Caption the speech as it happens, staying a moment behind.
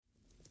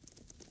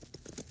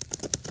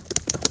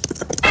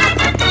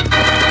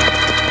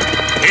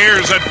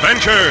Here's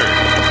adventure.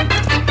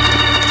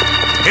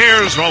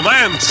 Here's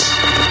romance.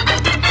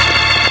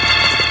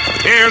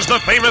 Here's the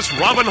famous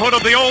Robin Hood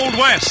of the Old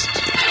West.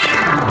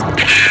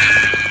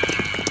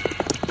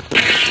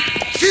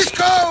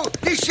 Cisco!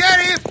 The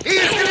sheriff! He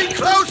is getting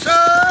closer!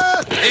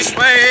 This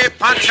way,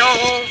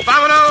 Pancho!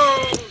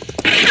 Vámonos!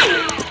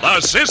 The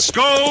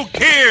Cisco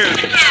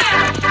Kid.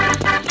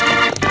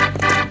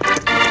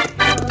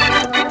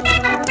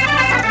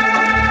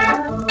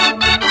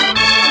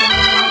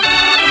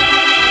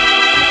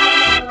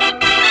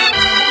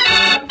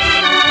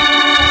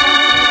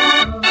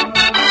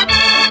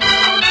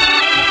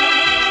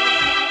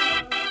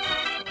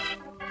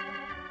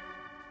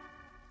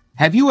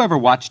 Have you ever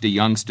watched a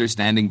youngster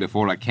standing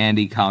before a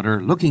candy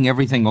counter, looking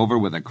everything over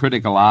with a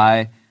critical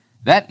eye?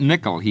 That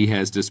nickel he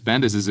has to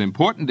spend is as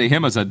important to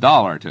him as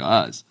 $1 to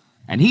us.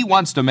 And he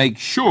wants to make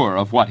sure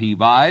of what he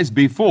buys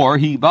before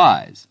he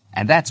buys.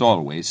 And that's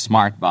always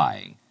smart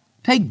buying.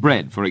 Take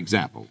bread, for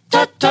example.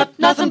 Tut, tut,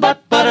 nothing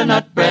but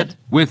butternut bread.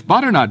 With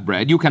butternut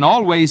bread, you can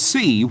always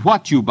see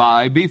what you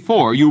buy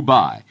before you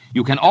buy.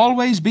 You can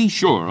always be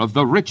sure of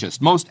the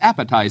richest, most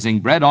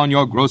appetizing bread on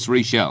your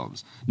grocery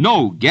shelves.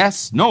 No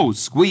guess, no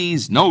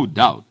squeeze, no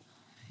doubt.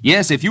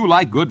 Yes, if you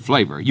like good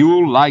flavor,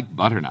 you'll like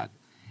butternut.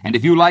 And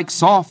if you like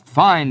soft,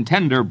 fine,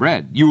 tender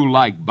bread, you'll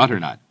like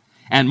butternut.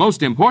 And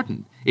most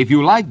important, if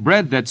you like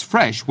bread that's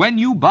fresh when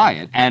you buy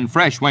it and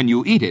fresh when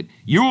you eat it,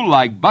 you'll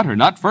like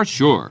butternut for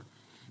sure.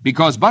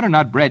 Because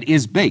butternut bread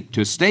is baked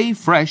to stay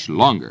fresh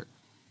longer.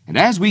 And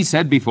as we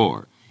said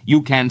before,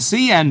 you can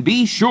see and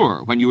be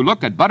sure when you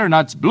look at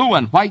butternut's blue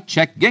and white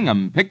check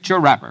gingham picture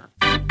wrapper.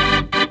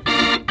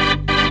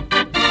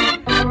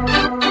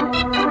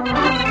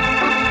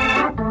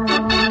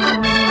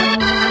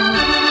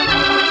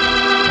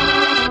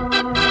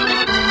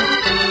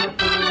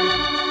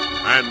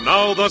 And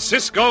now the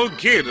Cisco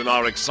Kid in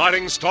our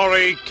exciting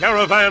story,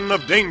 Caravan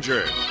of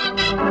Danger.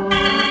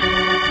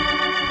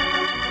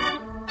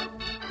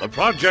 The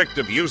project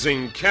of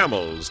using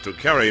camels to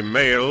carry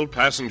mail,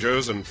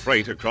 passengers, and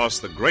freight across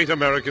the great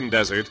American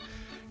desert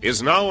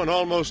is now an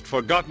almost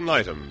forgotten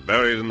item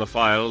buried in the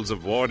files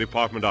of War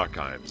Department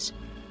archives.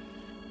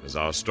 As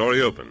our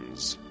story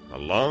opens, a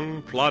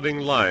long,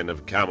 plodding line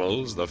of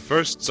camels, the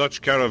first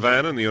such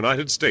caravan in the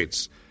United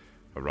States,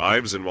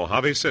 arrives in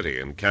Mojave City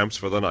and camps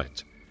for the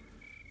night.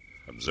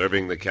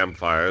 Observing the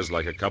campfires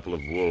like a couple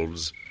of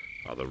wolves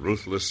are the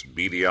ruthless,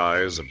 beady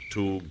eyes of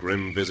two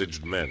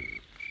grim-visaged men.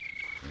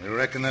 You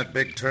reckon that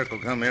big Turk will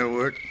come here,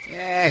 Wirt?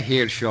 Yeah,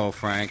 he'll show,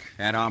 Frank.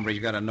 That hombre's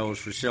got a nose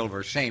for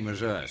silver, same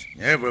as us.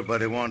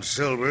 Everybody wants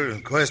silver.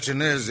 The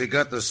question is, he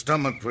got the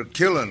stomach for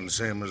killing,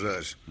 same as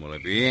us. Well,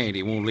 if he ain't,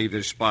 he won't leave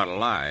this spot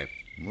alive.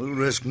 We'll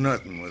risk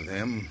nothing with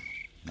him.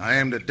 I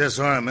aim to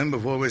disarm him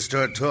before we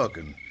start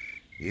talking.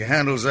 He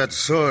handles that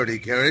sword he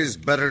carries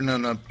better than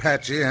an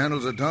Apache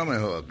handles a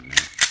tomahawk.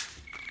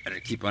 Better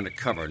keep under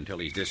cover until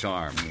he's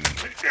disarmed.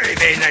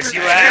 Very nice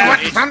you are.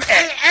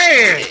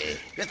 Hey!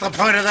 Get the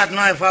point of that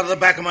knife out of the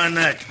back of my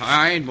neck.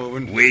 I ain't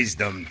moving.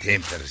 Wisdom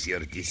tempers your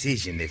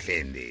decision,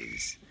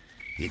 Effendis.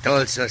 It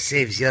also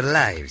saves your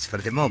lives for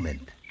the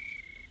moment.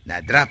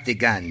 Now drop the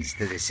guns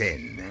to the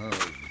sand.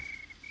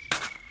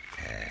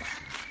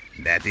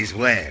 That is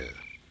well.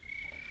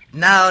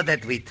 Now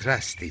that we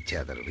trust each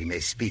other, we may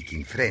speak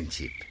in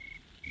friendship.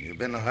 You've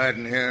been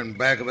hiding here in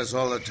back of us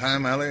all the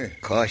time, Ali?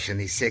 Caution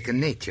is second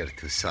nature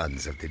to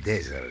sons of the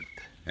desert.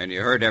 And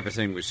you heard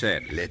everything we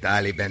said. Let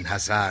Ali Ben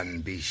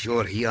Hassan be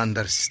sure he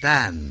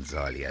understands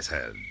all he has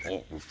heard.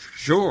 Oh,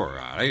 sure,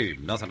 Ali.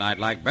 Nothing I'd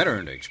like better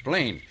than to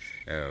explain.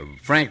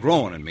 Frank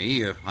Rowan and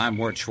me, I'm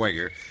Wirt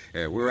Schwager,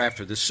 we're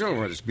after the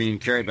silver that's being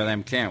carried by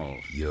them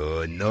camels.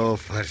 You know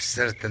for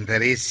certain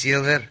there is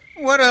silver?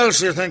 What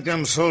else you think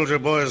them soldier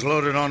boys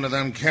loaded onto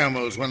them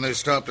camels when they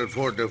stopped at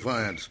Fort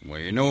Defiance? Well,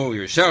 you know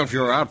yourself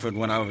your outfit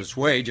went out of its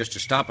way just to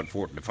stop at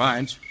Fort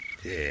Defiance.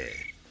 Yeah.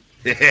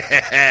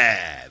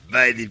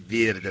 By the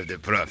beard of the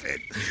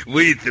prophet,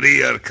 we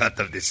three are cut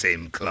of the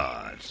same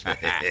cloth.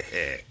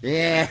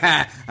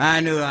 Yeah, I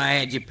knew I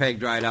had you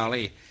pegged right,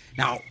 Ali.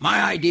 Now,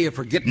 my idea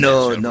for getting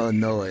No,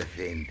 that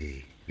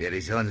Effendi. There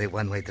is only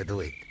one way to do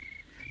it.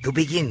 To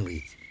begin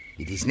with,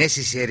 it is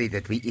necessary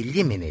that we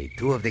eliminate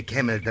two of the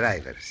camel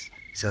drivers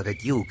so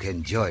that you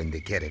can join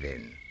the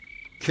caravan.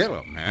 Kill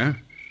them, huh?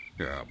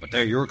 Yeah, but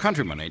they're your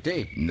countrymen, ain't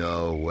they?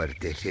 No,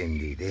 Wirt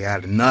Effendi. They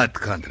are not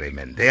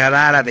countrymen. They are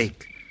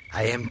Arabic.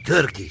 I am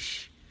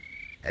Turkish.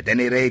 At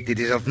any rate, it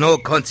is of no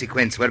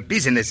consequence where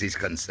business is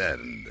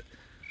concerned.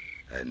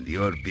 And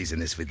your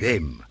business with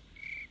them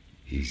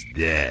is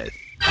death.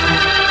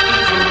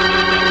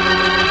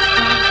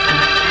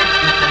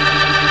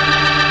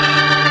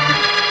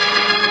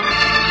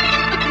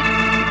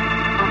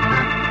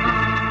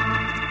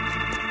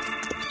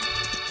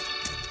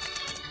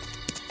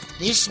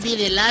 This be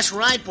the last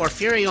ride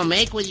Porfirio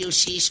make with you,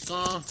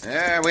 Cisco.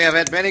 Yeah, we have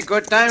had many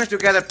good times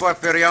together,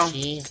 Porfirio.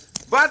 See?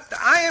 But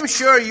I am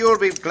sure you'll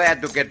be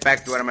glad to get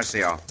back to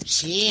Hermosillo.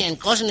 See, and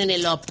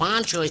cousin-in-law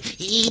Pancho,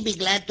 he be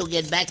glad to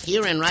get back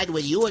here and ride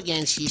with you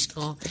again,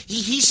 Cisco.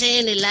 He say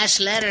in the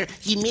last letter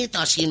he meet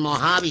us in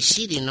Mojave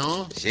City,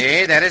 no?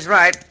 See, that is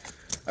right.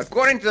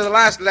 According to the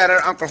last letter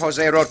Uncle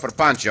Jose wrote for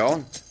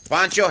Pancho,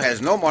 Pancho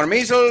has no more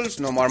measles,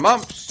 no more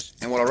mumps,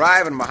 and will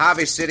arrive in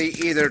Mojave City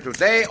either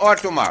today or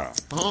tomorrow.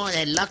 Oh,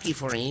 that lucky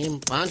for him.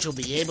 Pancho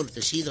be able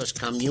to see those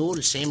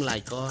mules, same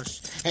like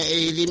us.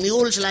 The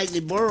mules like the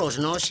burros,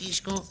 no,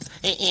 Cisco?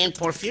 And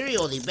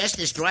Porfirio, the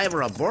bestest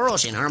driver of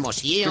burros in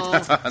Hermosillo. No,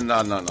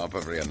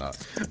 Porfirio, no.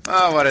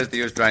 Oh, what is the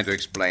use trying to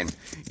explain?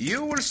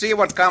 You will see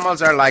what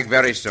camels are like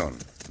very soon.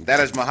 That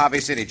is Mojave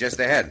City just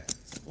ahead.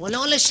 Well,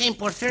 all the same,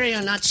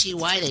 Porfirio not see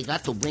why they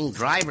got to bring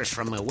drivers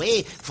from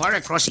away far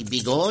across the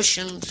big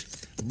oceans.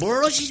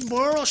 Burros is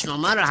burros, no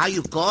matter how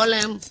you call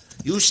them.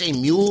 You say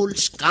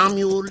mules, cow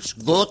mules,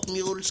 goat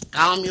mules,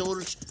 cow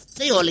mules.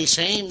 They all the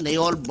same. They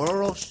all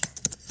burros.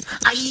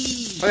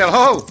 Ay! Well,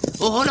 ho!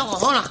 Oh,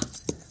 hold on.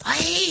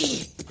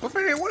 Ay!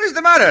 Porfirio, what is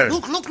the matter?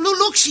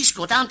 Look,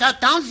 Cisco, down to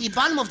the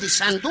bottom of the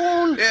sand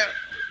dune. Yeah.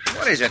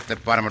 What is at the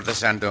bottom of the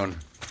sand dune?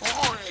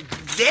 Oh,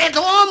 dead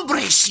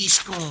hombre,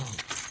 Cisco.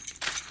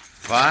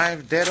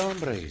 5 dead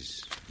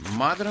hombres.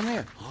 Madre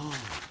mia. Oh.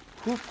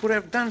 Who could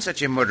have done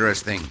such a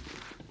murderous thing?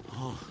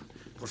 Oh,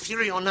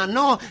 Porfirio,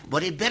 no,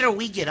 but it better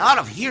we get out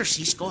of here,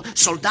 Cisco.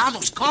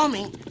 Soldados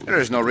coming. There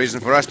is no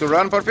reason for us to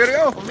run,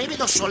 Porfirio. Or maybe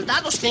those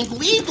soldados think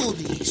we do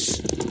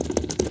this.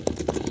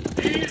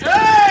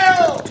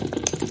 Hail!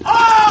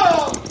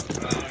 Oh!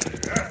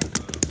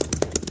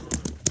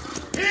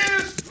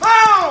 Here's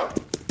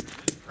mount!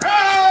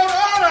 Proud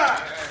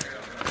order!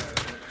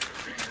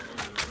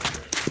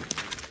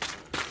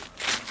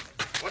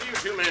 What are you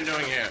two men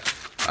doing here?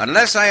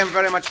 Unless I am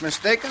very much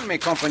mistaken, mi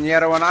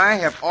compañero and I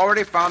have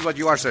already found what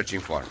you are searching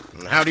for.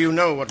 And how do you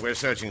know what we're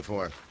searching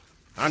for?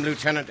 I'm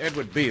Lieutenant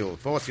Edward Beale,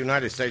 4th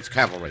United States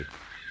Cavalry.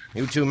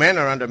 You two men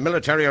are under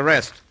military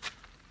arrest.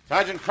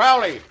 Sergeant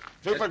Crowley,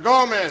 Trooper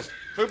Gomez,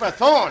 Trooper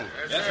Thorne.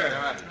 Yes,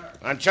 sir.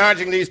 I'm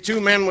charging these 2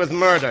 men with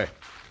murder.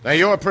 They're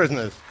your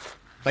prisoners.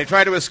 If they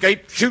try to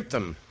escape, shoot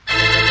them.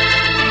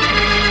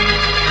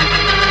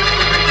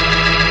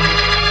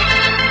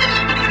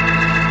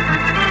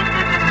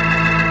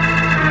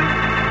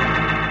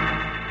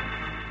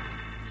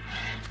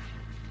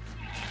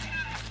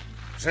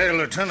 Say,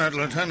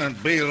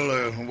 Lieutenant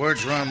Beale,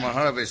 word's around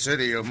Mojave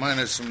City you'll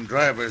minus some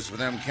drivers for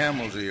them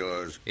camels of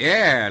yours.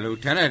 Yeah,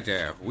 Lieutenant.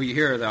 We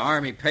hear the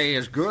Army pay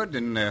is good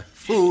and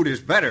food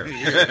is better.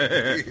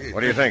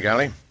 What do you think,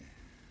 Ali?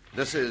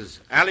 This is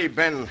Ali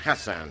Ben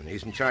Hassan.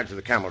 He's in charge of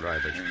the camel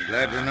drivers. I'm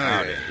glad to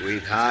know you.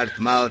 With heart,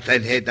 mouth,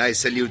 and head, I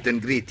salute and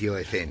greet you,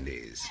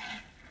 Effendis.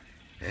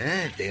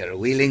 If they are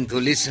willing to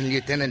listen,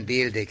 Lieutenant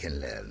Beale, they can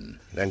learn.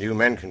 Then you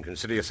men can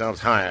consider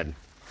yourselves hired.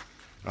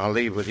 I'll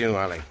leave with you,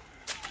 Ali.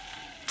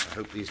 I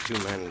hope these 2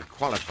 men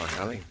qualify,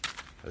 Ali.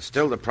 There's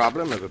still the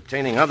problem of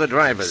obtaining other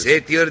drivers.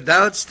 Set your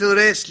doubts to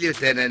rest,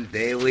 Lieutenant.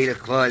 They will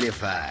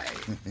qualify.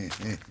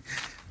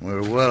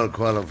 We're well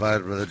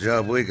qualified for the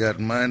job we got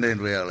in mind,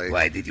 ain't we, Ali?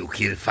 Why did you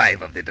kill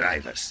 5 of the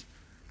drivers?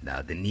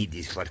 Now the need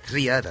is for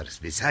 3 others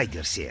beside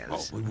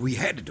yourselves. Oh, we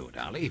had to do it,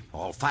 Ali.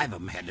 All 5 of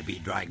them had to be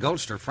dry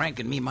gulched, or Frank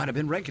and me might have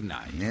been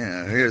recognized.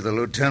 Yeah, here the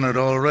lieutenant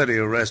already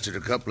arrested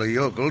a couple of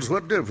yokels.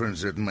 What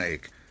difference it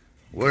make?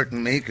 Wirt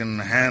and me can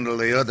handle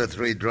the other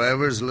 3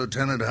 drivers the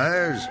lieutenant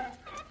hires.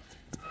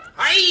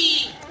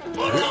 Aye!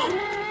 Burro!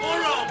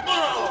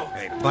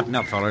 Hey, button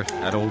up, feller.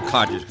 That old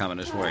codger's coming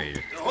this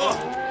way. Oh,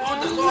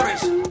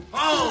 Dolores!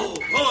 Oh!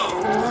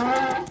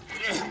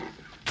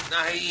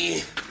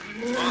 Aye,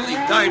 all the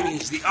time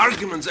is the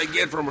arguments I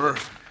get from her.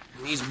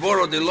 Miss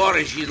Burro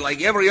Dolores, she's like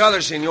every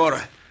other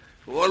senora.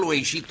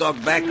 Always she talk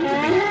back to me.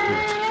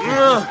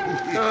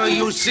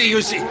 You see.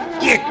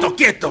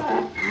 Quieto.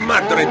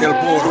 Madre del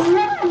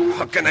Burro.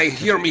 How can I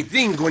hear me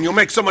think when you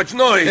make so much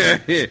noise?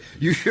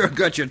 You sure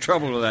got your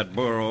trouble with that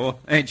burro,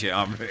 ain't you,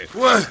 hombre?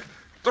 What?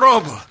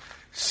 Trouble?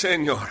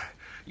 Senor,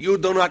 you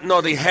do not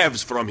know the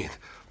halves from it.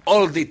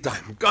 All the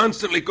time,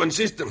 constantly,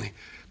 consistently.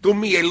 To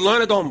me, a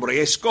learned hombre,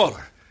 a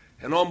scholar.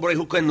 An hombre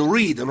who can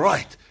read and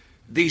write.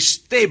 The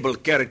stable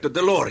character,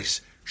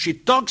 Dolores. She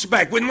talks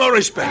back with no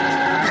respect.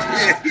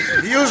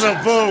 Use a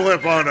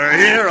bullwhip on her.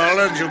 Here, I'll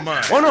lend you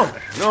mine.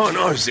 Oh,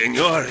 no,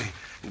 senor.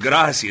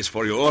 Gracias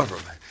for your offer.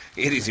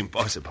 It is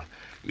impossible.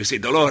 You see,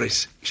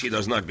 Dolores, she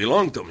does not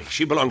belong to me.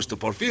 She belongs to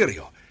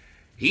Porfirio.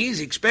 He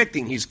is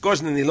expecting his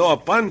cousin-in-law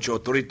Pancho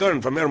to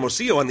return from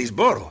Hermosillo on his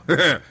burro.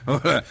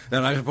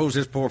 Then I suppose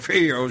this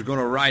Porfirio is going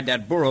to ride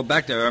that burro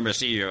back to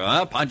Hermosillo,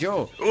 huh,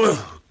 Pancho?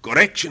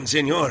 Correction,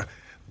 senor.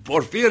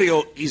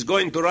 Porfirio is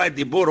going to ride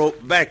the burro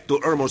back to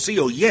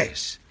Hermosillo,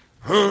 yes.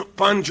 Huh,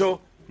 Pancho?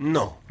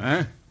 No.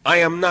 Huh? I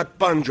am not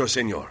Pancho,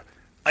 senor.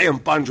 I am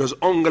Pancho's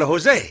Uncle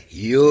Jose.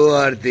 You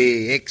are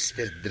the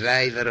expert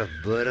driver of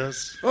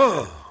burros?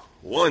 Oh,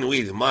 one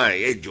with my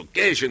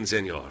education,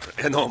 senor.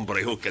 An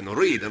hombre who can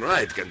read and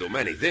write can do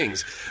many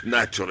things.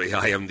 Naturally,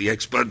 I am the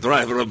expert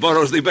driver of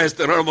burros, the best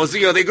in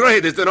Hermosillo, the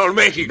greatest in all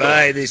Mexico.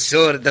 By the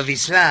sword of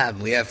Islam,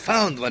 we have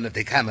found one of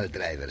the camel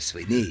drivers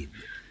we need.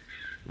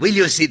 Will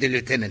you see the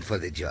lieutenant for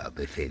the job,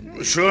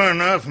 Effendi? Sure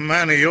enough, a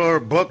man of your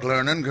book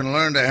learning can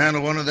learn to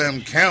handle one of them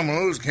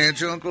camels, can't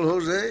you, Uncle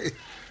Jose?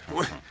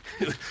 Well,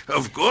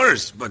 of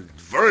course, but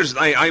first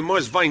I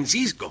must find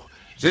Cisco.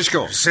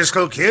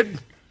 Cisco Kid?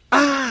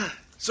 Ah,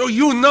 so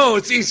you know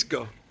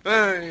Cisco.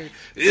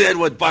 That's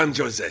what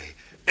Pancho say.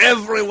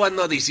 Everyone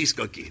know the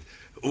Cisco Kid.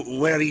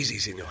 Where is he,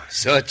 senor?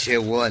 Such a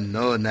one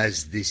known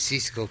as the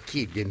Cisco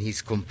Kid and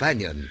his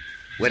companion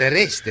were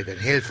arrested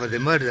and held for the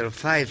murder of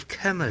 5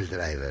 camel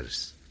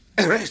drivers.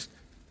 Arrest?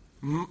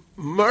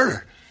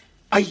 Murder?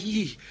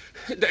 Ay,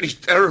 that is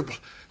terrible.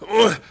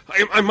 Oh,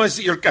 I must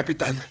see your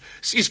Capitan.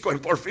 Cisco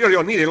and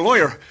Porfirio need a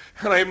lawyer,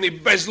 and I am the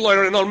best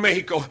lawyer in all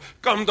Mexico.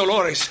 Come,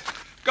 Dolores.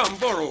 Come,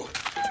 Burro.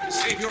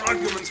 Save your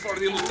arguments for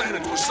the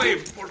lieutenant to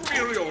save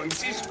Porfirio and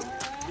Cisco.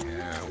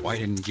 Why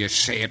didn't you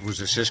say it was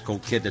the Cisco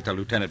Kid that the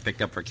lieutenant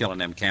picked up for killing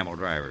them camel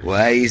drivers?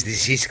 Why is the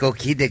Cisco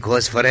Kid a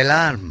cause for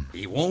alarm?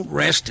 He won't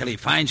rest till he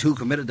finds who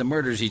committed the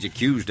murders he's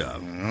accused of.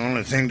 The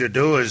only thing to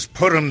do is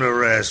put him to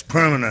rest,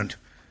 permanent.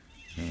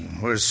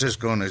 Where's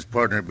Cisco and his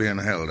partner being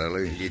held,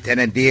 Ali?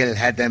 Lieutenant Beale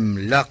had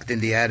them locked in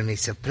the Army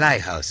supply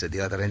house at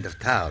the other end of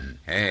town.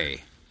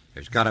 Hey,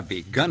 there's got to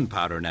be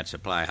gunpowder in that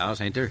supply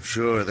house, ain't there?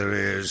 Sure there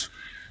is.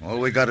 All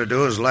we got to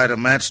do is light a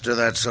match to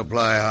that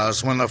supply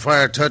house. When the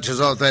fire touches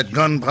off that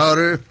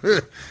gunpowder,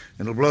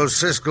 it'll blow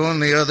Cisco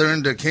and the other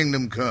into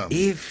Kingdom Come.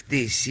 If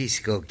the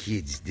Cisco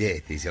Kid's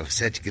death is of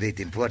such great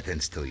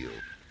importance to you,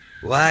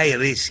 why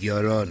risk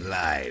your own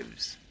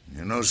lives?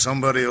 You know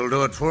somebody who'll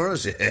do it for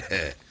us?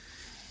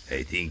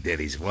 I think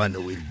there is one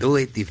who will do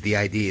it if the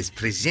idea is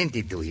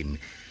presented to him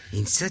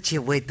in such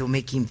a way to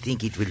make him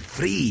think it will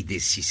free the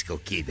Cisco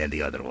Kid and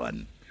the other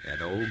one.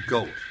 That old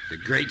goat, the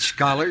great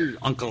scholar,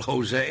 Uncle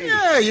Jose.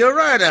 Yeah, you're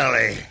right,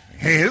 Ali.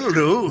 He'll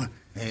do.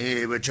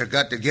 Hey, but you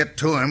got to get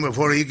to him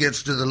before he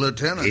gets to the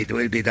lieutenant. It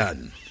will be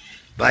done.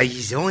 By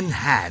his own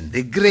hand,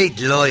 the great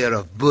lawyer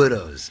of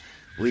Burros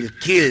will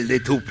kill the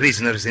 2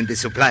 prisoners in the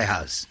supply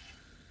house,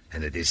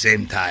 and at the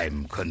same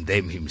time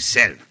condemn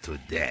himself to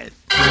death.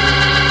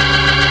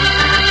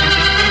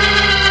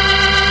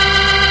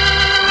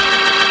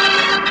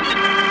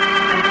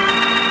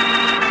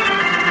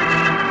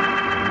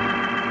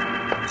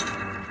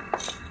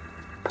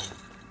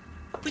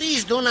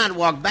 Please do not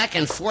walk back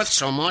and forth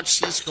so much,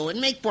 Cisco. It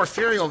make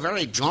Porfirio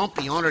very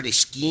jumpy under the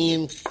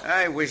skin.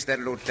 I wish that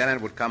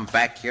lieutenant would come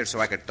back here so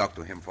I could talk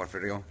to him,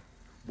 Porfirio.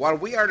 While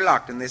we are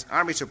locked in this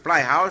army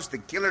supply house, the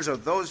killers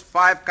of those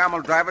 5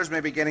 camel drivers may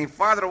be getting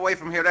farther away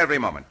from here every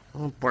moment.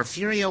 Oh,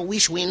 Porfirio,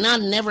 wish we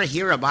not never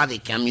hear about the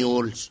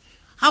camules.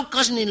 How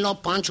cousin-in-law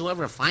Pancho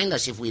ever find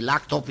us if we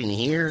locked up in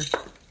here?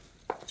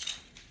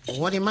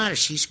 What the matter,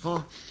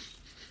 Cisco?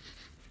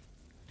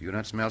 Do you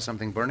not smell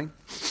something burning?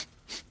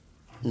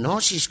 No,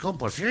 Cisco,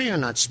 Porfirio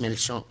not smell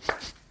so.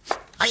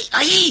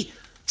 Ay,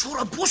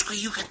 Churubusco,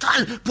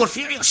 Yucatan.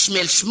 Porfirio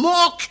smell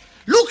smoke.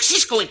 Look,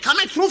 Cisco, it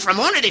coming through from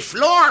under the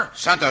floor.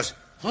 Santos,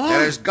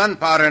 there is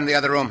gunpowder in the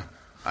other room.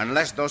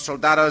 Unless those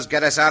soldados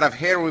get us out of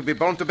here, we'll be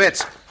blown to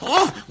bits.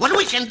 Oh, what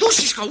we can do,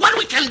 Cisco? What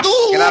we can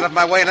do? Get out of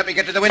my way and let me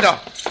get to the window.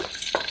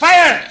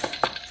 Fire!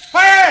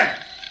 Fire!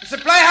 The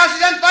supply house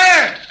is on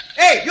fire!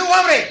 Hey, you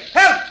hombre!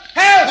 Help!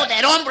 Help! Oh,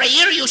 that hombre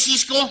hear you,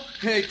 Cisco.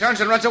 He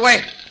turns and runs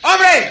away.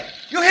 Hombre!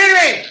 You hear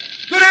me?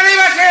 Do not leave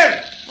us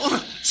here!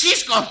 Oh,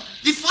 Cisco,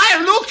 the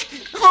fire, look!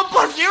 Oh,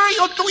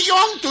 Porfirio too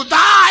young to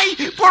die!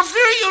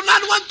 Porfirio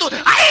not want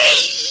to...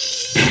 Ay!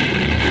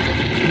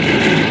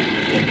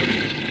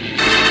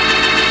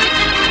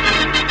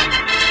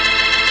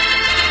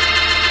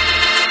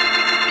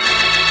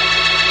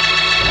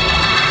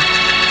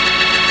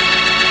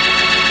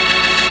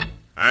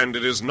 And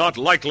it is not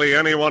likely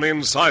anyone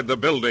inside the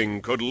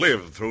building could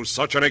live through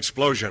such an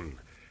explosion.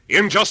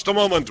 In just a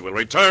moment, we'll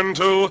return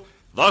to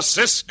The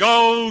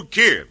Cisco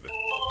Kid.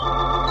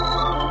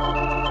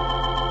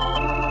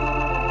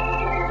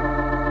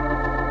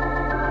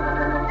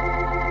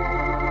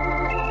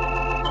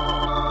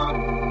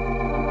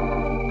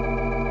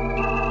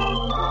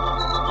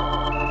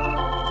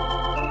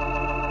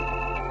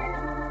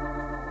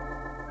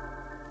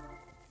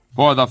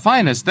 For the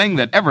finest thing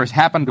that ever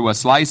happened to a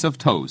slice of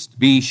toast,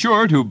 be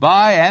sure to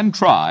buy and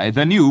try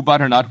the new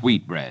butternut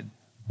wheat bread.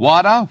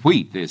 What a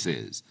wheat this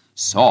is!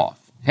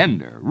 Soft,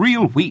 tender,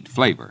 real wheat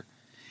flavor.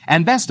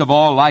 And best of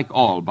all, like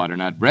all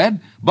butternut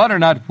bread,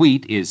 butternut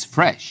wheat is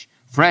fresh.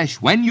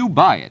 Fresh when you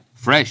buy it,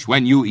 fresh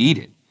when you eat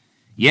it.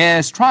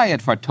 Yes, try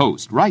it for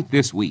toast right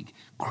this week.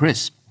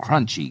 Crisp,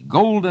 crunchy,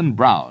 golden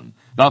brown.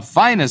 The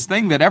finest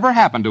thing that ever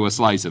happened to a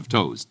slice of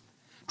toast.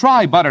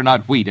 Try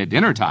butternut wheat at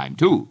dinner time,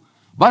 too.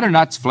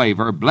 Butternut's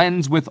flavor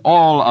blends with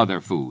all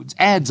other foods,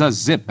 adds a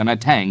zip and a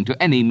tang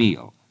to any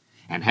meal.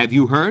 And have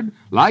you heard?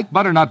 Like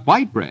butternut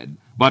white bread,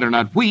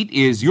 butternut wheat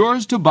is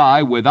yours to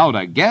buy without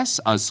a guess,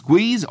 a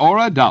squeeze, or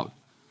a doubt.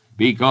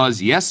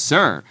 Because, yes,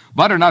 sir,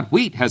 butternut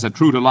wheat has a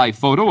true-to-life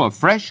photo of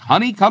fresh,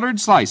 honey-colored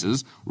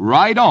slices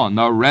right on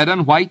the red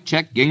and white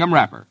check gingham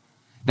wrapper.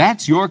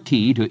 That's your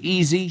key to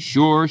easy,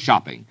 sure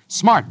shopping,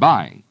 smart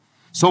buying.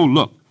 So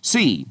look,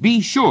 see,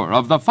 be sure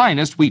of the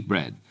finest wheat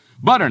bread.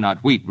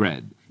 Butternut wheat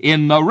bread.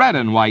 in the red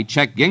and white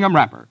check gingham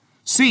wrapper.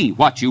 See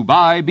what you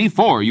buy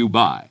before you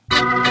buy.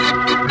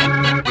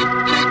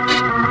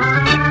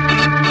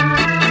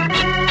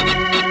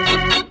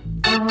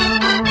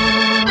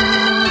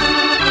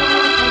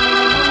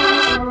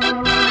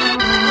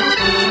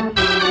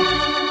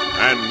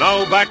 And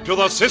now back to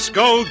the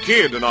Cisco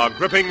Kid in our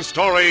gripping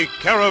story,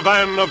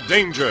 Caravan of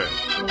Danger.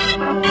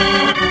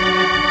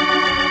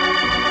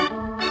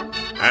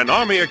 An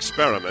Army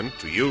experiment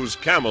to use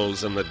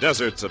camels in the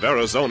deserts of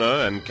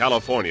Arizona and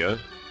California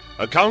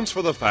accounts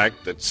for the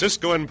fact that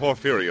Cisco and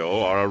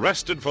Porfirio are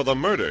arrested for the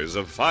murders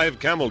of 5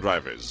 camel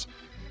drivers.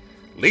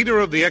 Leader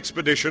of the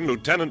expedition,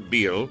 Lieutenant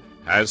Beale,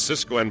 has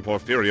Cisco and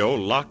Porfirio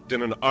locked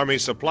in an Army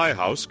supply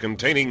house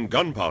containing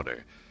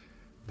gunpowder.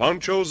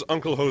 Pancho's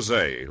Uncle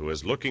Jose, who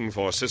is looking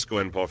for Cisco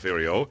and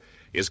Porfirio,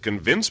 is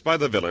convinced by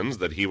the villains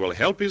that he will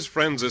help his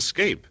friends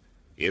escape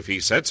if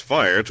he sets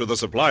fire to the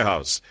supply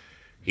house.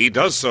 He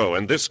does so,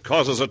 and this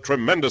causes a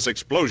tremendous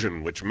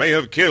explosion which may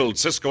have killed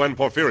Cisco and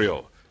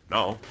Porfirio.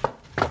 Now...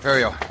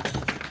 Porfirio,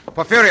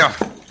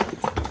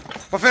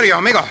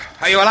 amigo,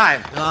 are you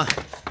alive?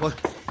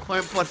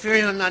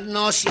 Porfirio,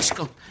 no,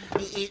 Cisco.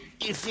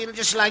 It feels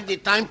just like the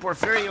time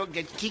Porfirio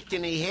get kicked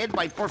in the head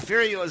by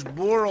Porfirio's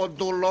burro,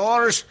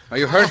 Dolores. Are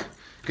you hurt?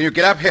 Can you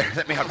get up here?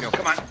 Let me help you.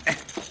 Come on.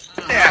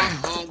 There.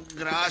 Oh,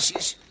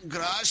 gracias,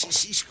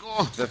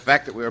 Cisco. The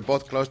fact that we were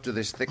both close to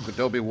this thick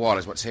adobe wall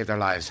is what saved our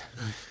lives.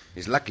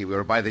 He's lucky we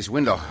were by this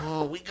window.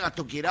 Oh, we got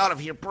to get out of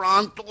here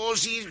pronto,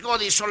 Cisco.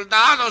 The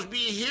soldados be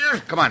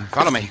here. Come on,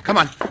 follow me. Come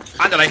on.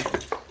 Ándale.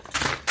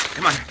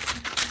 Come on.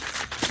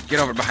 Get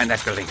over behind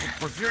that building.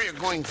 Porfirio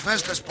going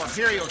fast as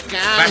Porfirio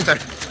can. Faster.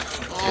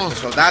 Oh. If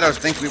the soldados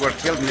think we were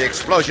killed in the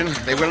explosion,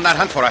 they will not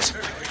hunt for us.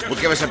 Will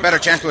give us a better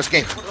chance to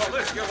escape.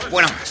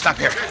 Bueno, stop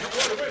here.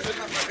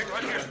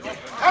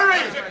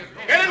 Hurry!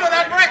 Get into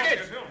that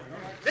wreckage!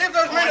 See if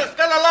those men are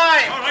still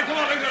alive! All right, come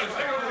on.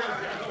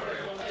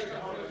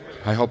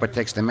 I hope it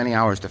takes them many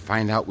hours to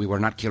find out we were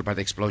not killed by the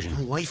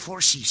explosion. Why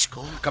for,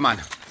 Cisco? Come on.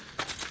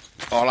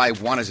 All I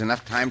want is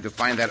enough time to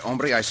find that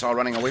hombre I saw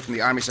running away from the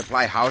Army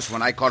supply house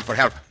when I called for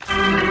help.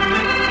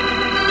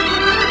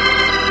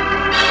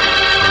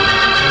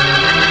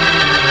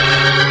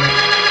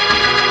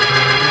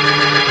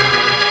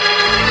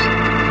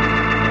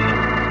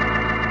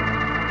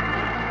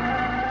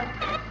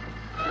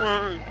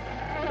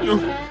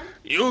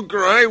 You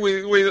cry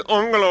with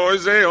Uncle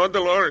Jose or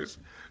Dolores.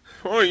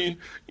 Oh,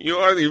 you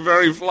are the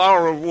very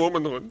flower of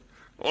womanhood.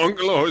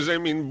 Uncle Jose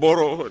mean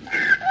burrohood.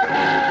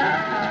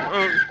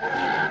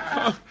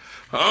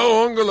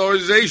 How Uncle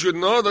Jose should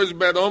know those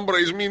bad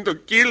hombres mean to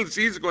kill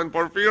Cisco and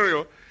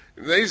Porfirio.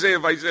 They say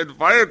if I set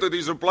fire to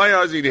the supply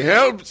house, he'd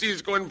help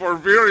Cisco and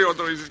Porfirio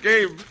to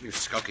escape. You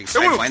skulking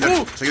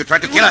sidewinder. So you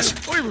tried to kill us.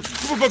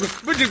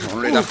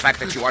 Only the fact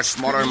that you are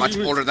smaller and much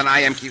older than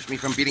I am keeps me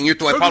from beating you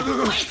to a pulp.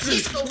 Wait,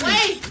 Cisco,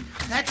 wait.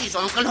 That is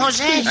Uncle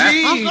Jose.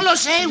 Uncle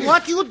Jose,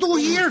 what you do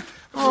here?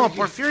 Oh,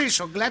 Porfirio,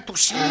 so glad to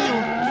see you.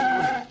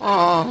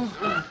 Oh,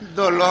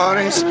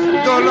 Dolores,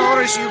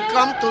 you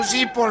come to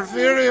see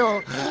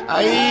Porfirio.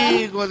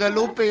 Ay,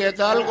 Guadalupe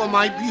Hidalgo,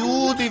 my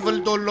beautiful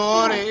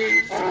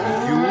Dolores.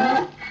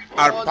 You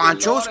are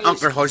Pancho's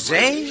Uncle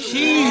Jose?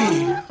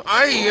 Sí,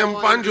 I am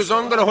Pancho's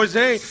Uncle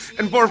Jose,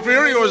 and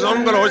Porfirio's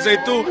Uncle Jose,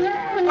 too.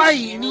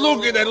 Ay,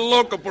 look at that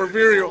look of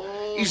Porfirio.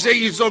 He say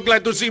he's so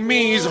glad to see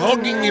me, he's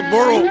hugging me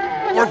burro.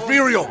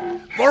 Porfirio!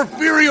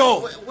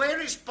 Where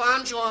is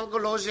Pancho, Uncle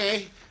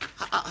Jose?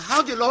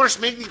 How Dolores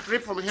make the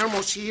trip from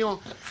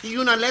Hermosillo?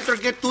 You not let her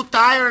get too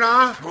tired,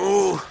 huh?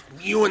 Oh,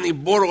 you and the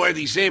burro are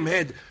the same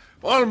head.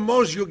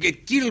 Almost you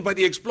get killed by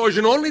the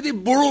explosion. Only the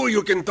burro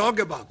you can talk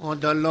about. Oh,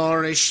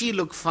 Dolores, she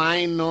look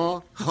fine,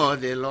 no? Oh,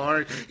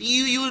 Dolores,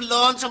 you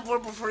lonesome for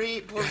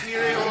Porfirio?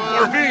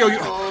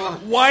 Porfirio,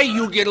 why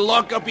you get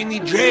locked up in the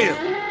jail?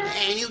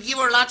 And you give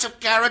her lots of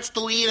carrots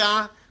to eat,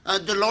 huh?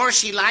 Dolores,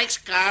 she likes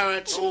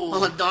carrots.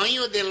 Oh, don't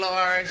you,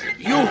 Dolores?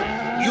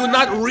 You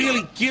not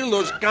really kill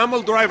those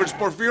camel drivers,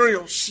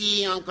 Porfirio.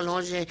 See, Uncle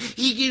Jose,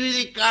 he give you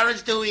the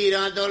carrots to eat,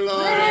 huh,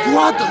 Dolores?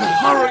 What the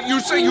horror? You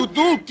say you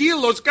do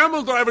kill those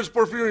camel drivers,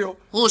 Porfirio.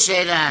 Who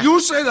said that? You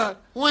say that.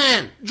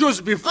 When?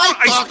 Just before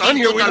I stand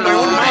here with my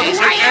own mouth,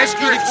 I ask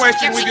you the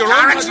question with your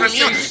own mouth.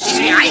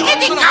 See, I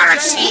get the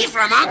carrots, see,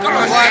 from Uncle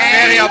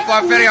Jose.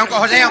 Porfirio, Uncle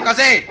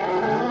Jose.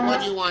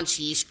 What do you want,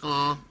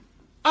 Cisco?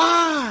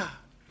 Ah,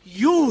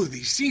 you,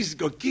 the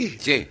Cisco Kid.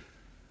 Sí.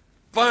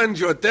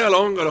 Pancho tell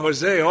Uncle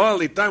Jose all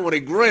the time what a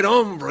great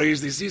hombre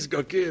is the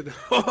Cisco Kid.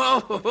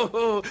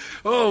 Oh,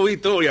 we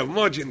two, we have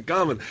much in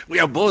common. We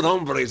are both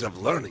hombres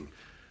of learning.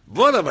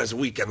 Both of us,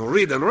 we can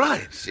read and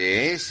write.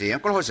 Sí,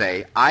 Uncle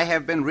Jose. I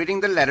have been reading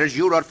the letters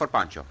you wrote for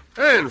Pancho.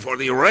 And for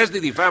the rest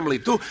of the family,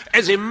 too.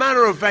 As a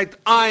matter of fact,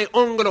 I,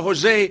 Uncle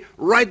Jose,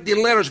 write the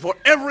letters for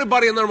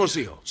everybody in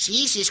Hermosillo.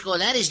 See, Cisco,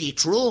 that is the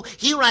truth.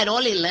 He write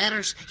all the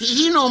letters.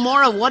 He know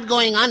more of what's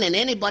going on than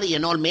anybody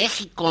in all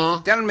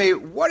Mexico. Tell me,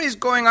 what is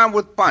going on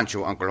with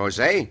Pancho, Uncle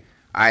Jose?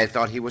 I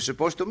thought he was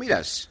supposed to meet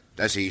us.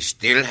 Does he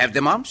still have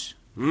the mumps?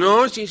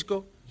 No,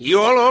 Cisco. He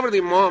all over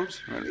the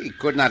mumps. Well, he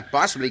could not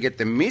possibly get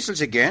the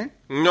measles again.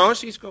 No,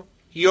 Cisco.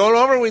 He all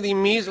over with the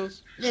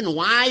measles. Then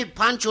why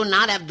Pancho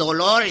not have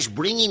Dolores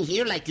bring him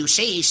here like you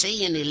say he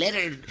say in the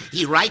letter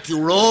he write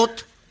you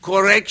wrote?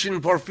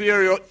 Correction,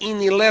 Porfirio. In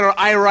the letter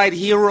I write,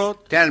 he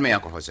wrote. Tell me,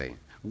 Uncle Jose,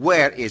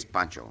 where is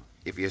Pancho?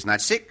 If he is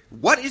not sick,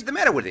 what is the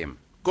matter with him?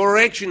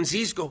 Correction,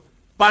 Cisco.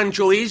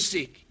 Pancho is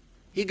sick.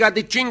 He got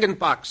the chicken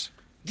pox.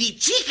 The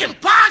chicken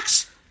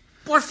pox?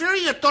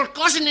 Porfirio told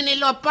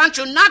cousin-in-law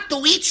Pancho not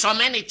to eat so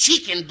many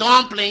chicken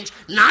dumplings.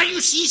 Now you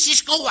see,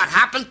 Cisco, what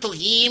happened to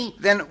him.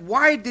 Then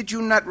why did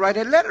you not write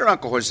a letter,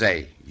 Uncle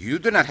Jose? You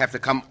do not have to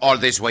come all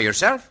this way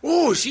yourself.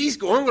 Oh,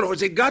 Cisco, Uncle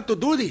Jose got to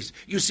do this.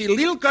 You see,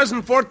 little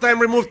cousin fourth time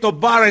removed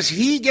Tobares,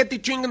 he get the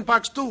chicken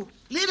pox too.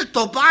 Little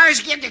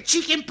Tobares get the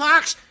chicken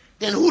pox?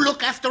 Then who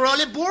look after all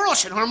the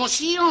burros in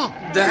Hermosillo?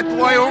 That's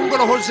why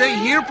Uncle Jose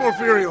here,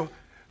 Porfirio.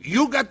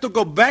 You got to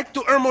go back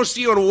to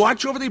Hermosillo and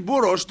watch over the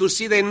burros to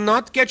see they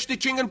not catch the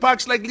chicken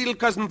pox like little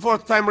cousin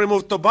fourth time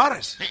removed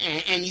Tobares.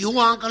 And you,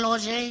 Uncle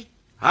Jose?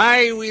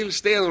 I will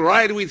stay and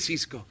ride with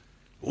Cisco.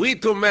 We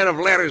two men of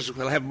letters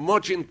will have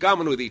much in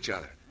common with each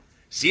other.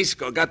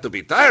 Cisco got to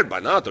be tired by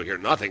now to hear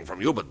nothing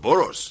from you but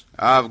burros.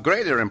 Of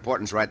greater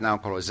importance right now,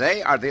 Uncle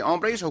Jose, are the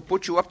hombres who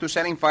put you up to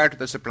setting fire to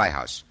the supply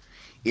house.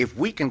 If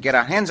we can get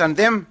our hands on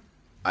them,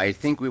 I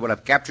think we will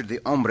have captured the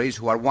hombres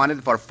who are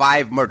wanted for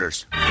 5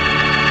 murders.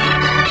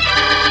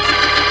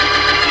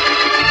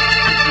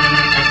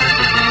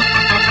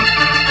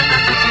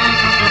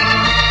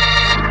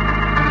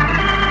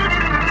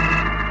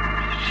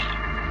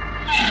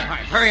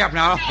 Hurry up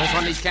now. Let's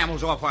run these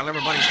camels off while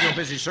everybody's still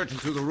busy searching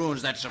through the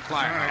ruins of that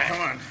supply.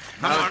 Come on.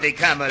 Mount the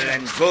camel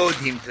and goad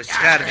him to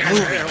start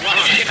moving.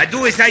 I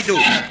do as I do.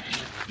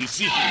 You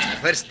see,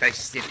 first I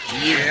sit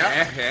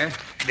here,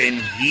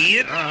 then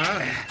here,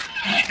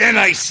 then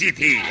I sit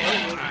here.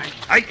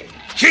 I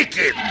kick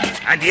him,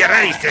 and he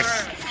rises.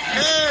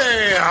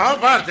 Hey, how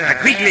about that?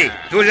 Quickly,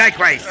 do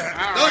likewise.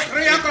 Those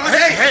 3, Uncle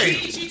Jose.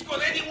 Hey. Cisco,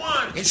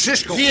 anyone? It's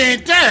Cisco. He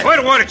ain't dead.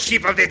 Forward,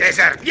 sheep of the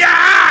desert. Yeah!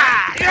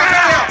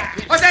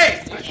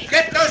 Jose,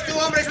 get those 2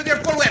 hombres with your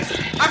bullwhips.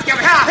 Up, here.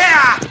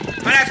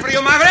 And as for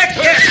you, Maverick.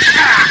 Yes.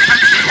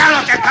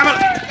 Camel.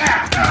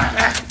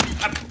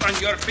 Up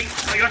on your feet,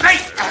 for your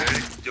face.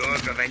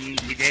 Dog of an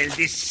infidel,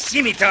 this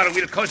scimitar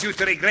will cause you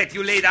to regret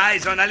you laid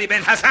eyes on Ali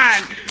Ben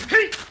Hassan.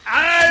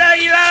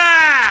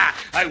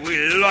 I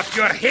will lop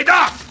your head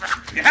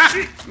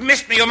off.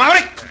 Missed me, you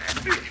Maverick.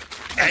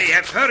 I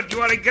have heard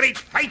you are a great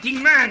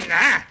fighting man,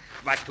 huh?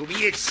 But to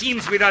me it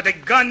seems without a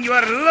gun you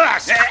are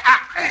lost.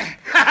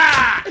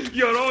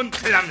 Your own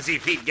clumsy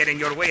feet get in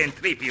your way and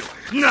trip you.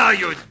 Now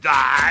you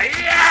die.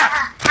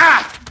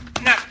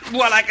 Now,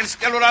 well, I can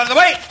still roll out of the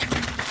way.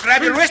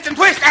 Grab your wrist and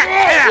twist.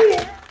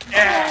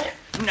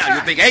 Now,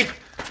 you big ape.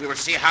 We will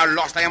see how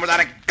lost I am without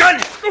a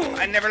gun.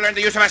 I never learned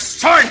the use of a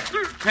sword.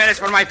 And as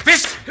for my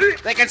fists,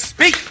 they can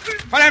speak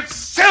for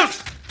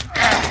themselves.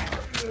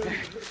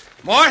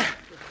 More?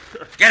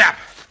 Get up.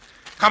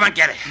 Come and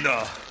get it.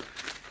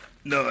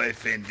 No,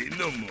 Effendi,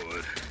 no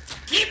more.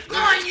 Keep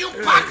going, you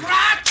buck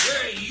rat!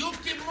 Hey, you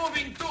keep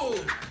moving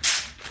too.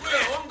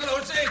 Well, Uncle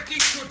Jose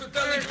kicked you to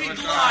tell the big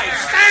lies.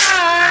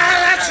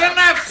 That's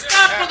enough.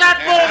 Stop with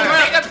that bull.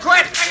 Make him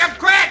quit.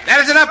 That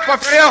is enough,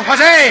 Porfirio.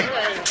 Jose.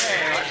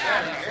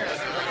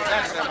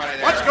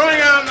 What's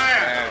going on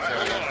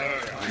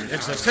there?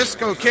 It's the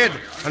Cisco Kid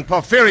and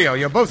Porfirio.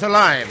 You're both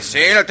alive.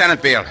 See,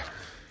 Lieutenant Beale.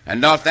 And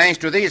no thanks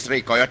to these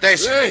 3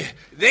 coyotes. Hey,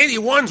 they the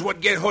ones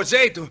what get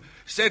Jose to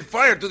set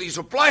fire to the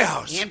supply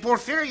house. And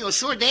Porfirio,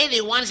 sure, they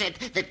the ones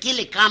that kill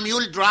the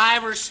camule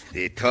drivers.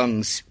 The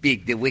tongues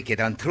speak the wicked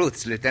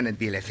untruths, Lieutenant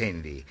Bill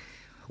Effendi.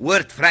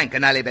 Wirt Frank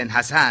and Ali Ben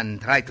Hassan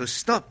try to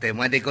stop them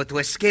when they go to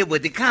escape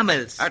with the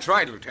camels. That's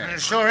right, Lieutenant.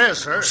 It sure is,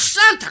 sir.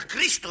 Santa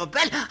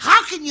Cristobal,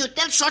 how can you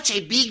tell such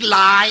a big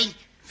lie?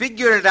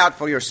 Figure it out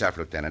for yourself,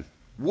 Lieutenant.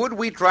 Would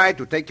we try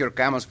to take your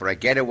camels for a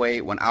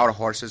getaway when our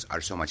horses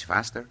are so much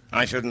faster?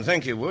 I shouldn't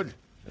think you would,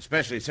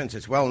 especially since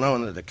it's well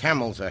known that the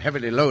camels are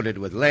heavily loaded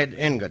with lead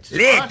ingots.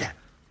 Lead?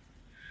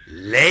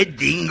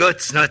 Lead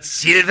ingots, not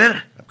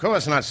silver? Of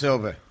course not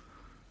silver.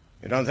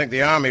 You don't think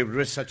the army would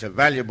risk such a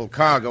valuable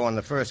cargo on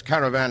the first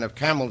caravan of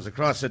camels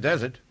across the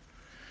desert?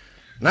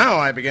 Now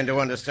I begin to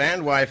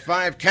understand why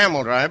 5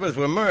 camel drivers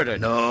were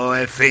murdered. No,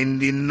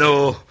 Effendi,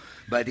 no.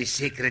 By the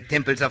sacred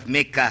temples of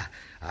Mecca,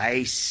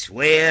 I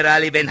swear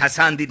Ali Ben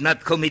Hassan did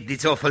not commit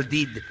this awful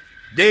deed.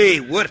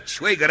 They, Wirt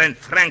Schwager and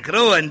Frank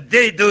Rowan,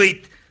 they do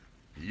it.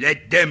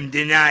 Let them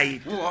deny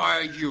it.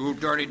 Why, you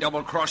dirty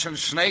double-crossing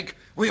snake.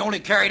 We only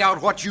carried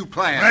out what you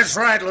planned. That's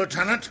right,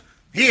 Lieutenant.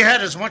 He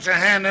had as much a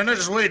hand in it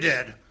as we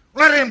did.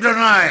 Let him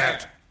deny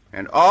it.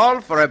 And all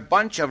for a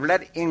bunch of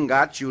lead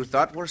ingots you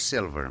thought were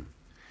silver.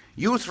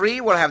 You 3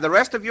 will have the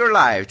rest of your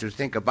lives to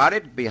think about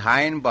it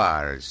behind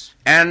bars.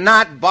 And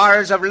not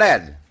bars of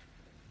lead.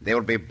 They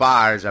will be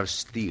bars of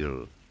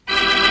steel.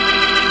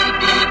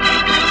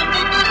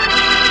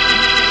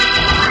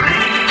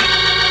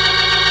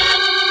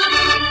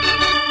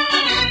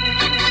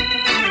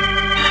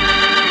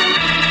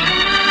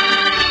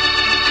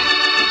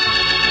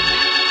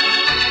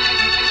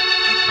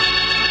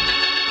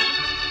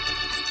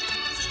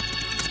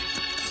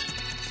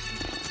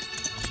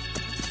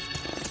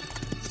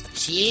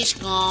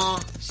 Cisco.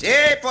 Si,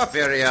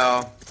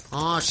 Porfirio.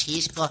 Oh,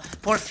 Cisco.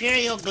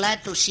 Porfirio,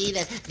 glad to see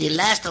the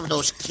last of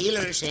those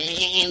killers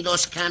and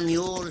those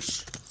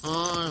camules.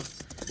 Oh.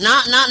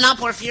 Now,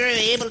 Porfirio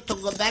able to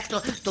go back to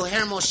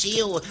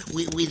Hermosillo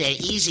with an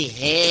easy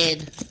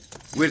head.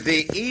 With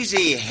the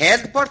easy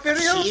head,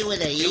 Porfirio? See,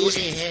 with an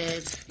easy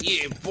head.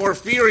 Yeah,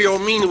 Porfirio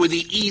mean with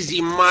the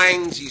easy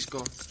mind,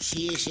 Cisco.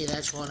 See,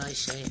 that's what I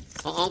say.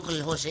 Uncle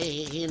Jose,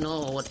 he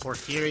know what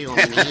Porfirio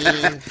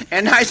mean.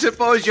 And I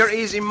suppose your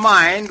easy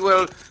mind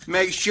will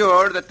make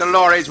sure that the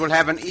lorries will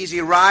have an easy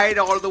ride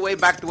all the way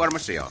back to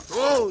Hermosillo.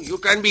 Oh, you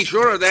can be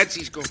sure of that,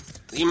 Cisco.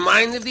 The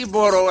mind of the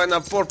Burro and the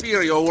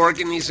Porfirio work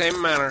in the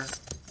same manner.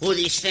 Oh,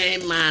 the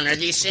same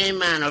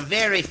manner.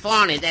 Very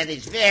funny. That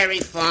is very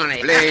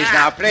funny. Please,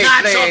 now, please,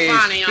 Not please. so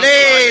funny, Uncle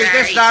Please, Jose.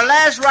 this is our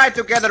last ride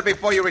together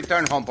before you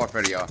return home,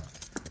 Porfirio.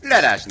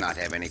 Let us not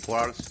have any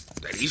quarrels.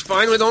 That is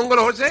fine with Uncle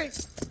Jose.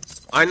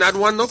 I not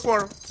want no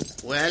quarrel.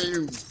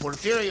 Well,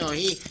 Porfirio,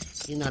 he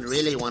not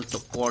really want to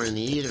quarrel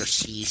either,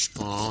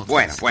 Cisco.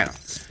 Bueno.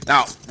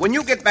 Now, when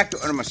you get back to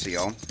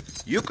Hermosillo,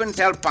 you can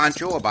tell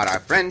Pancho about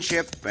our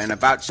friendship and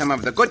about some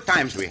of the good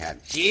times we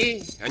had.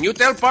 See? And you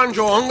tell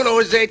Pancho Uncle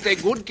Jose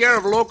take good care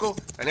of Loco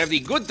and have the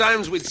good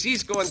times with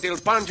Cisco until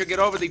Pancho get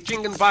over the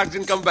chicken pox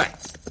and come back.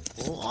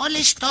 All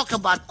this talk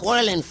about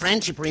quarrel and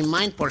friendship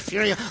remind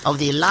Porfirio of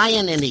the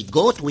lion and the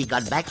goat we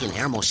got back in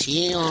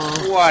Hermosillo.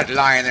 What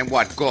lion and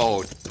what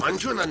goat?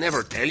 Pancho not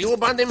never tell you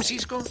about them,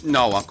 Cisco?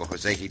 No, Uncle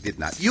Jose, he did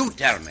not. You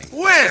tell me.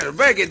 Well,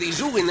 back at the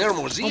zoo in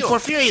Hermosillo.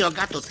 Porfirio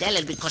got to tell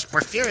it because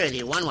Porfirio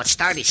the one what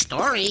started the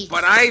story.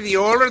 But I, the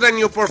older than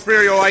you,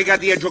 Porfirio, I got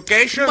the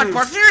education. But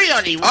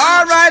Porfirio the one...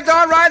 All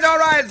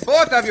right.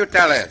 Both of you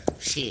tell it.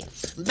 See,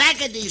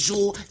 back at the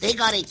zoo, they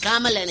got a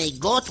camel and a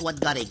goat what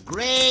got a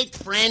great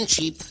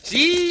friendship.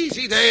 See,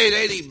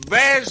 they the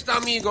best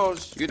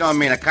amigos. You don't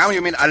mean a cow,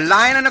 you mean a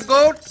lion and a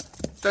goat?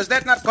 Does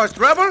that not cause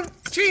trouble?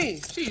 See,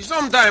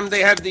 sometimes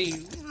they have the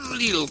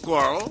little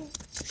quarrel.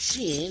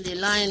 See, the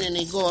lion and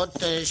the goat,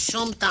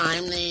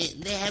 sometimes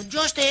they have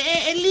just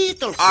a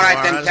little quarrel. All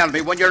right, then tell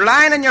me, when your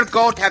lion and your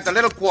goat have the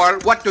little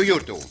quarrel, what do you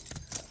do?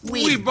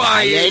 We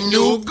buy a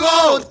new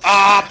goat.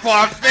 Oh,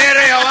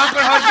 Porfirio,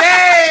 Uncle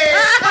Jose!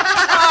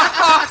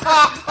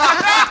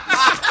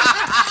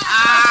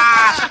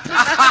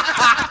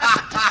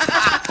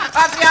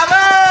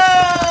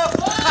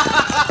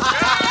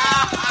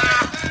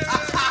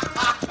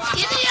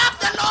 Giddy up,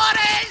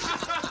 Dolores!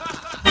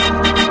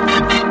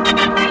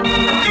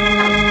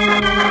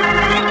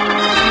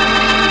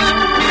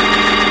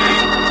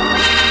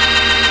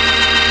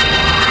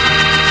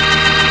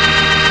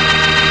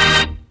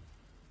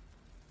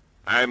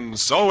 And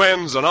so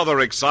ends another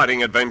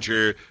exciting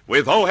adventure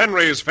with O.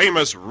 Henry's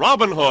famous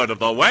Robin Hood of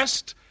the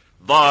West,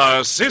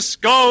 the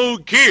Cisco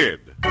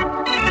Kid.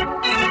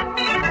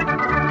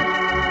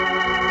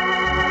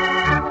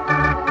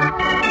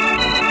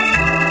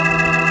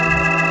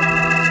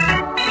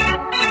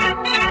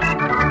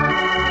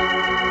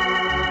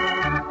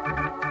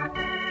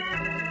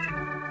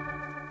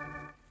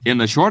 In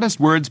the shortest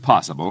words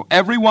possible,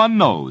 everyone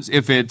knows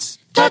if it's...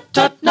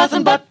 Tut,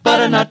 nothing but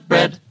butternut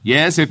bread.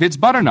 Yes, if it's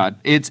butternut,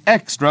 it's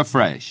extra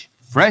fresh.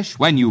 Fresh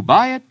when you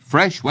buy it,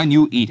 fresh when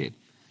you eat it.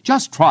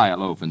 Just try a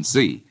loaf and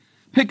see.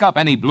 Pick up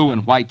any blue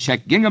and white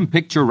check gingham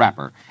picture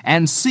wrapper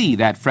and see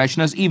that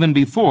freshness even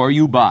before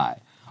you buy.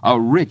 A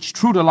rich,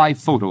 true-to-life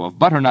photo of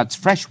butternut's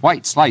fresh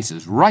white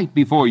slices right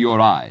before your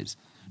eyes.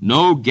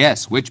 No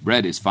guess which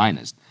bread is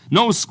finest.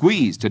 No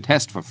squeeze to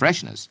test for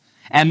freshness.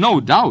 And no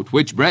doubt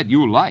which bread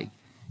you like.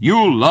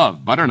 You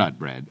love butternut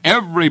bread.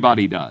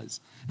 Everybody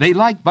does. They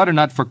like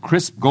butternut for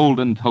crisp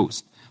golden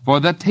toast, for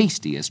the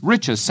tastiest,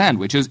 richest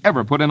sandwiches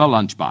ever put in a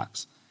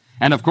lunchbox.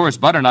 And of course,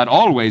 butternut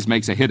always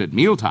makes a hit at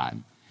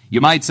mealtime. You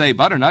might say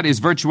butternut is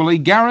virtually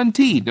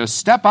guaranteed to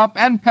step up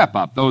and pep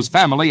up those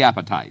family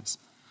appetites.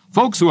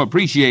 Folks who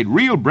appreciate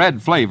real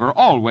bread flavor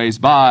always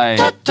buy...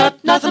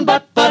 Tut, nothing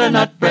but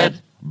butternut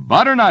bread.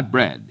 Butternut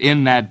bread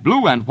in that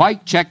blue and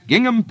white check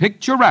gingham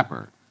picture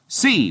wrapper.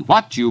 See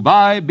what you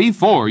buy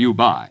before you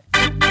buy.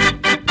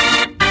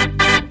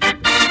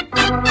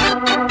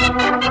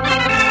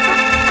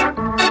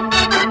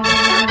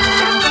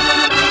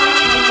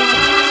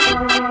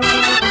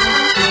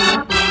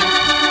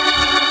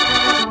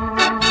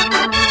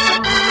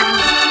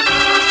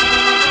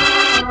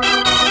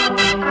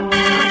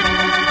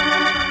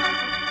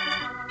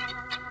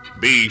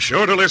 Be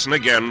sure to listen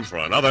again for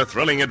another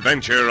thrilling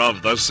adventure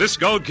of the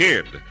Cisco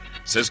Kid.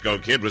 Cisco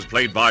Kid was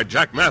played by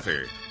Jack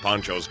Mather,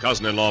 Pancho's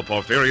cousin-in-law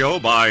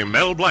Porfirio by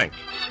Mel Blanc.